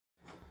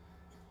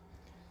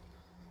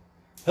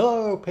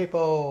Hello,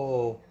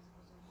 people.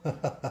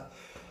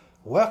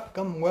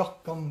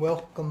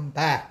 Welcome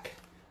back.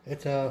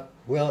 It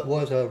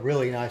was a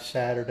really nice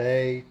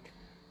Saturday.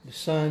 The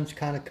sun's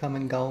kind of come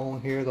and gone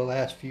here the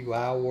last few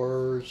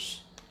hours,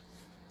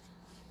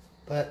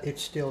 but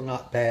it's still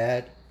not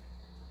bad.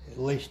 At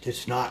least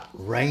it's not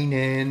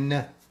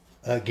raining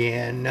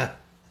again.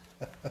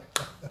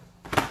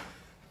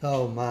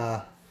 Oh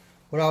my.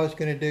 What I was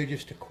going to do,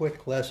 just a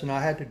quick lesson.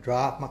 I had to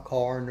drive my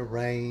car in the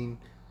rain.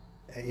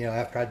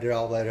 After I did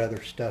all that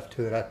other stuff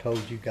to it, I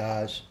told you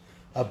guys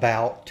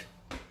about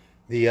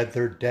the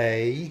other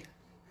day.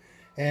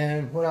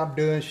 And what I'm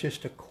doing is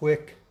just a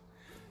quick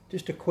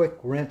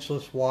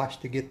rinseless wash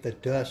to get the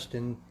dust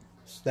and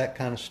that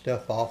kind of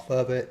stuff off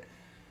of it.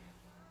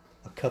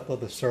 A couple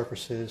of the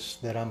surfaces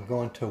that I'm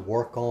going to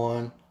work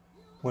on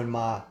when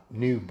my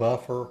new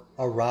buffer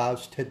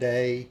arrives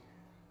today.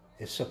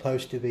 It's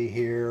supposed to be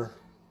here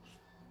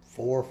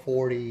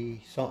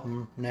 4:40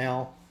 something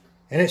now,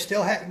 and it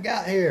still hadn't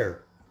got here.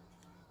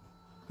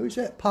 Who's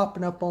that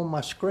popping up on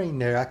my screen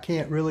there? I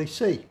can't really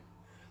see.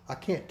 I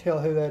can't tell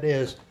who that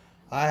is.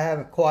 I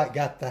haven't quite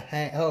got the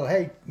hang. Oh,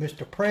 hey,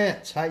 Mr.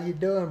 Prince, how you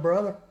doing,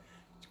 brother?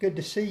 It's good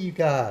to see you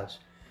guys.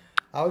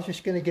 I was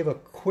just going to give a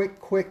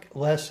quick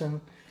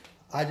lesson.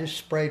 I just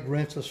sprayed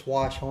rinseless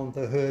wash on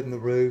the hood and the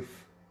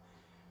roof,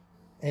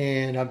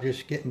 and I'm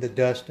just getting the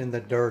dust and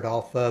the dirt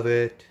off of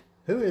it.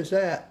 Who is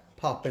that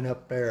popping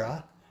up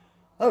there?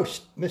 Oh,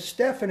 Miss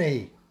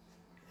Stephanie.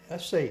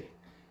 Let's see.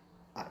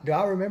 Do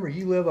I remember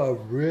you live a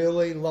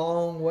really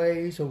long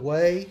ways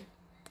away?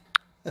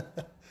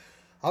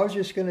 I was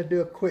just going to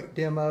do a quick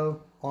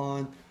demo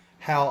on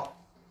how,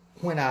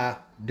 when I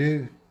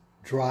do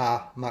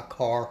dry my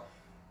car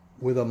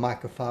with a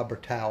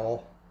microfiber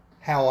towel,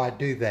 how I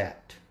do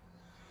that.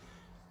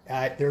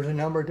 There's a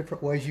number of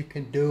different ways you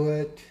can do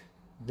it,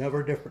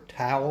 number of different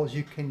towels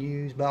you can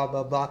use, blah,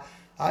 blah, blah.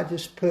 I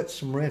just put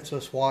some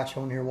rinseless wash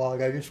on here a while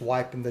ago, just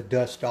wiping the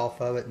dust off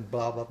of it and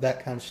blah, blah,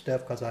 that kind of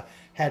stuff, because I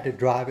had to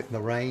drive it in the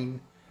rain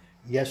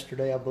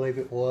yesterday, I believe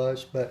it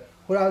was. But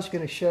what I was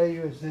going to show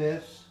you is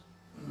this.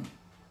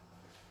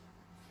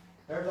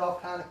 There's all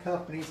kind of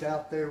companies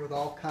out there with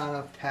all kind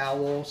of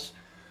towels.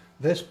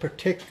 This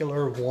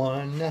particular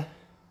one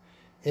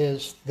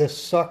is the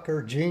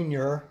Sucker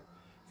Junior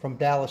from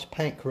Dallas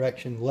Paint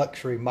Correction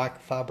Luxury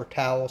Microfiber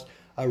Towels.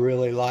 I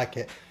really like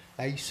it.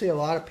 Now you see a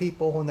lot of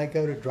people when they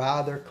go to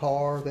dry their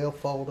car, they'll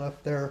fold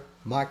up their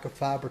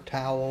microfiber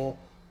towel,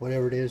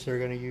 whatever it is they're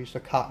going to use, the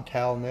cotton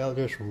towel, and they'll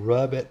just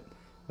rub it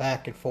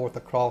back and forth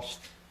across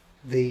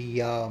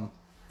the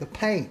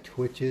paint,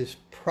 which is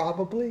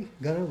probably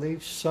going to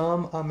leave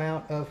some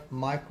amount of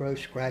micro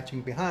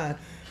scratching behind.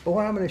 But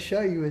what I'm going to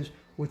show you is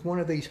with one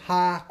of these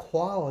high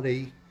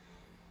quality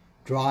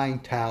drying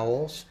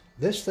towels,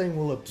 this thing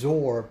will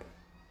absorb.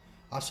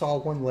 I saw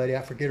one lady,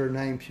 I forget her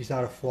name, she's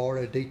out of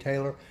Florida, a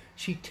detailer.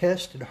 She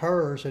tested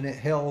hers and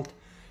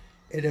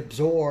it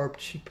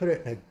absorbed. She put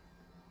it in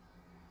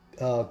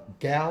a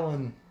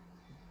gallon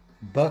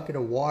bucket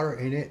of water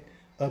and it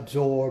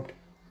absorbed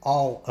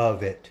all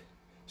of it.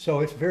 So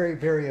it's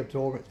very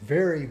absorbent,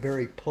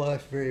 very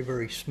plush,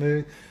 very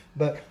smooth.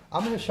 But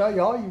I'm going to show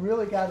you, all you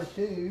really got to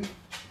do,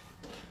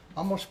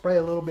 I'm going to spray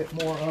a little bit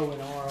more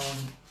O&R on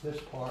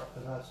this part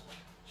because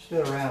I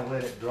stood around and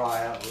let it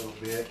dry out a little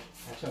bit.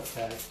 That's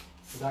okay,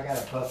 because I got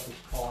to buff this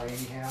car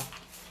anyhow.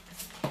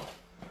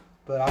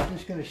 But I'm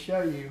just going to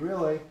show you,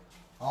 really,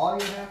 all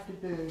you have to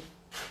do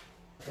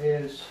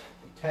is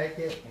take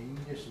it and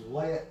you just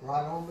lay it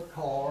right on the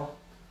car,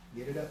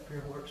 get it up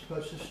here where it's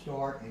supposed to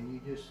start, and you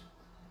just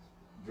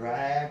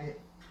drag it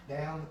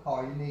down the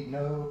car. You need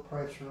no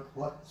pressure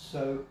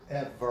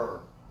whatsoever.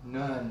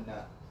 None.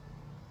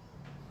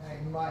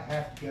 And you might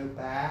have to go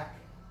back,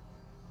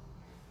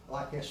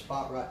 like this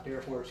spot right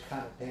there where it's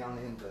kind of down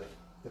in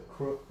the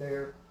crook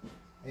there,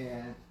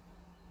 and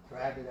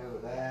drag it over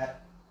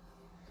that.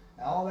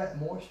 All that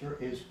moisture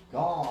is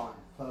gone,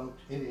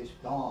 folks. It is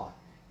gone.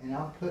 And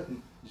I'm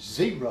putting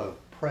zero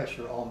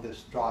pressure on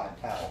this dry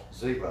towel.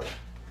 Zero.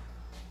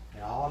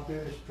 And all I'm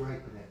doing is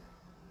draping it.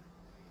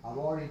 I've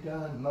already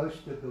done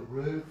most of the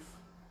roof.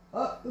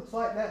 Oh, looks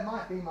like that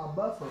might be my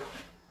buffer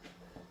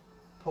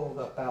pulled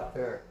up out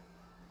there.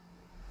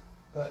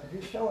 But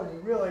just showing you,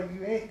 really,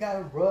 you ain't got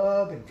to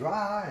rub and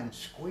dry and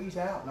squeeze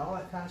out and all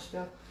that kind of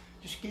stuff.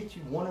 Just get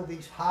you one of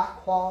these high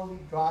quality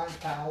drying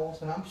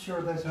towels, and I'm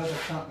sure there's other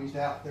companies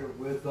out there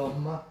with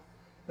them. In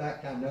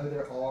fact, I know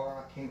there are.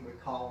 I can't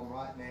recall them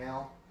right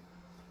now.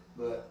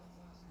 But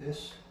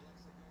this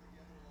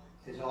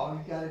is all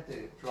you got to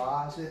do.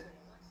 Dries it,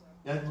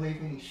 doesn't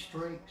leave any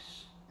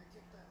streaks,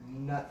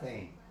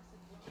 nothing.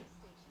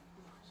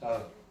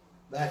 So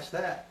that's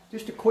that.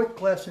 Just a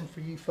quick lesson for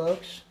you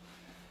folks.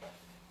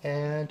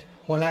 And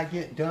when I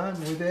get done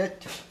with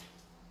it,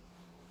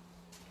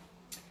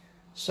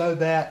 so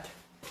that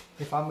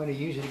if I'm going to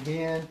use it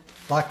again,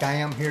 like I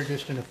am here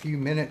just in a few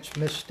minutes,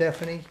 Miss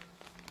Stephanie,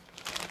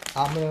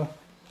 I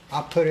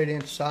put it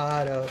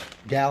inside a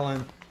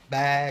gallon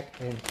bag,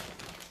 and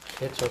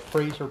it's a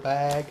freezer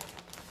bag,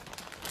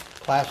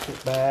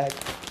 plastic bag,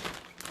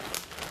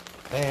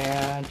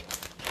 And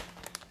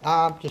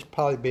I'm just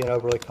probably being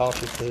overly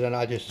cautious, because then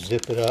I just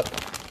zip it up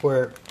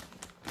where,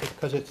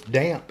 because it's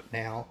damp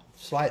now,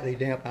 slightly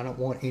damp. I don't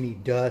want any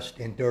dust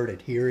and dirt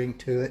adhering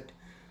to it,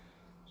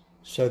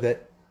 so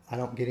that I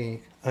don't get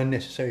any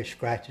unnecessary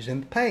scratches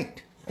in the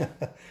paint.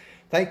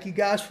 Thank you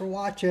guys for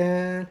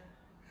watching.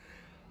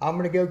 I'm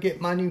going to go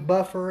get my new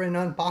buffer and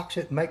unbox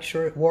it and make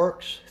sure it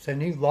works. It's a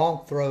new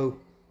long throw,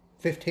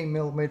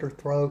 15mm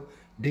throw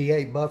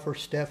DA buffer,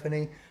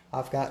 Stephanie.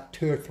 I've got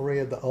 2 or 3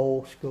 of the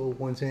old school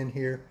ones in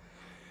here.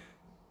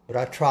 But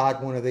I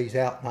tried one of these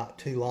out not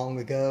too long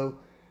ago,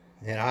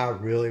 and I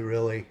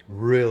really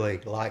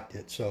liked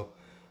it. So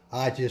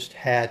I just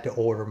had to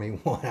order me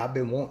one. I've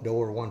been wanting to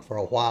order one for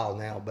a while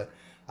now, but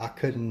I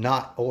could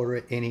not order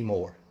it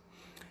anymore.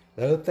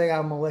 The other thing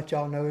I'm going to let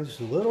y'all know is it's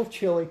a little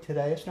chilly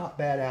today. It's not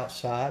bad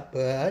outside,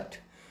 but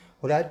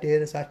what I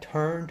did is I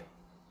turned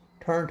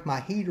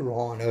my heater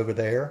on over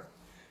there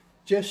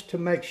just to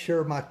make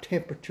sure my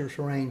temperature's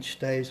range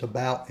stays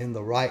about in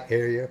the right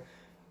area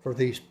for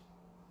these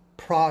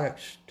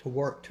products to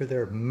work to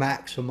their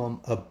maximum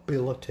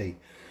ability.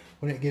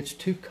 When it gets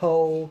too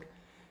cold,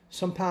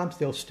 sometimes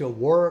they'll still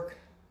work,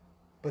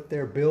 but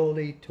their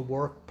ability to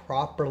work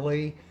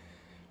properly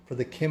for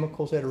the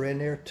chemicals that are in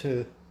there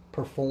to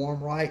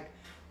perform right,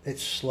 it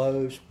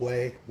slows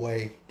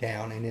way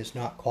down and is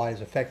not quite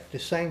as effective. The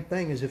same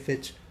thing as if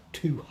it's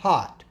too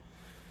hot.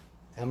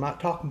 I'm not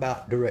talking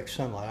about direct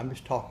sunlight, I'm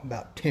just talking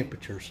about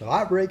temperature. So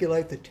I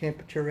regulate the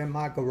temperature in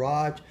my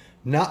garage,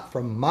 not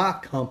for my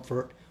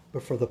comfort,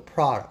 but for the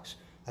products.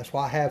 That's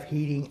why I have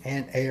heating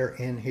and air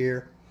in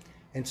here.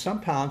 And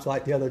sometimes,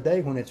 like the other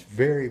day when it's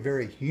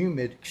very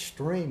humid,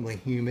 extremely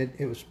humid,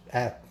 it was,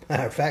 matter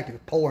of fact, it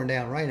was pouring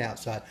down rain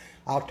outside,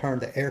 I'll turn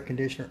the air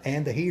conditioner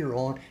and the heater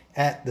on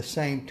at the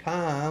same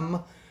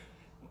time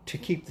to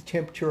keep the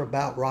temperature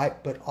about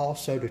right, but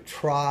also to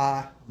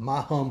try,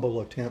 my humble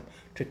attempt,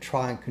 to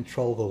try and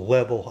control the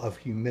level of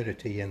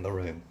humidity in the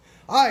room.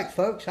 All right,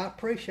 folks, I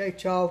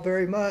appreciate y'all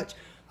very much.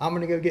 I'm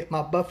going to go get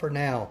my buffer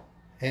now,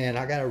 and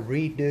I got to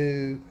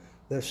redo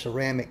the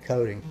ceramic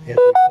coating as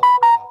we talked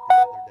about the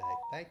other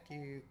day.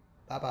 Thank you.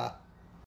 Bye-bye.